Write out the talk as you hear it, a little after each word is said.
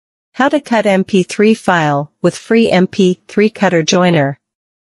How to cut MP3 file with free MP3 Cutter Joiner.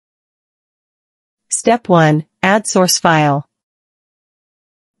 Step 1. Add source file.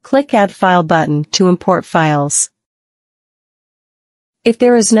 Click Add File button to import files. If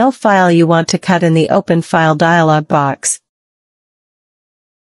there is no file you want to cut in the Open File dialog box,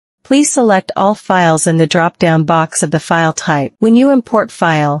 please select all files in the drop-down box of the file type. When you import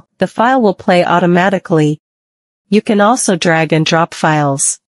file, the file will play automatically. You can also drag and drop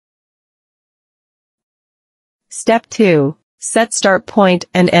files. Step 2. Set start point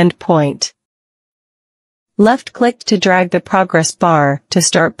and end point. Left-click to drag the progress bar to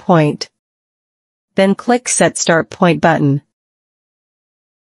start point. Then click Set Start Point button.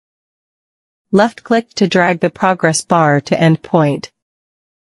 Left-click to drag the progress bar to end point.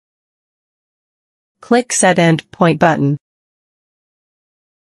 Click Set End Point button.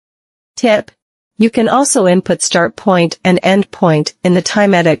 Tip: you can also input start point and end point in the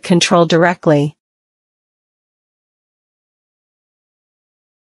time edit control directly.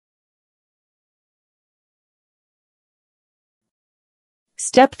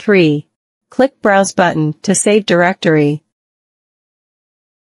 Step 3. Click Browse button to save directory.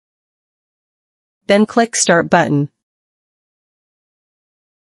 Then click Start button.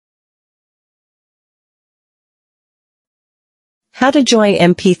 How to join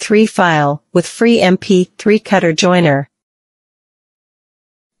MP3 file with free MP3 Cutter Joiner.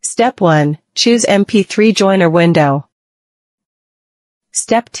 Step 1. Choose MP3 Joiner window.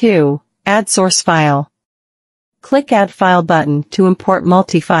 Step 2. Add source file. Click Add File button to import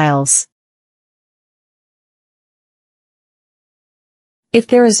multi-files. If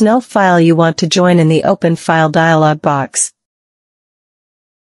there is no file you want to join in the Open File dialog box,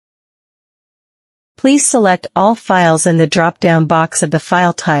 please select all files in the drop-down box of the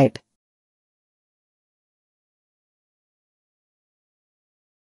file type.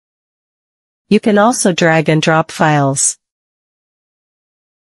 You can also drag and drop files.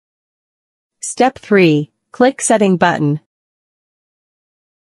 Step 3. Click Setting button.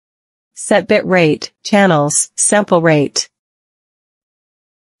 Set bit rate, channels, sample rate.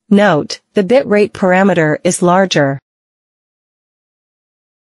 Note: the bit rate parameter is larger.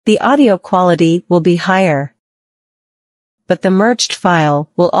 The audio quality will be higher, but the merged file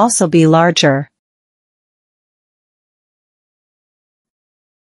will also be larger.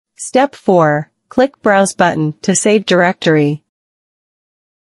 Step 4. Click Browse button to save directory.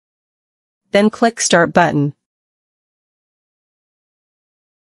 Then click Start button.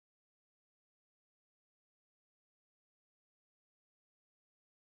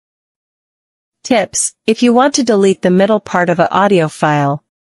 Tips: if you want to delete the middle part of an audio file,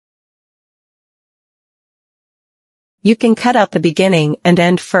 you can cut out the beginning and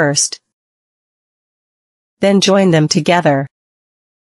end first, then join them together.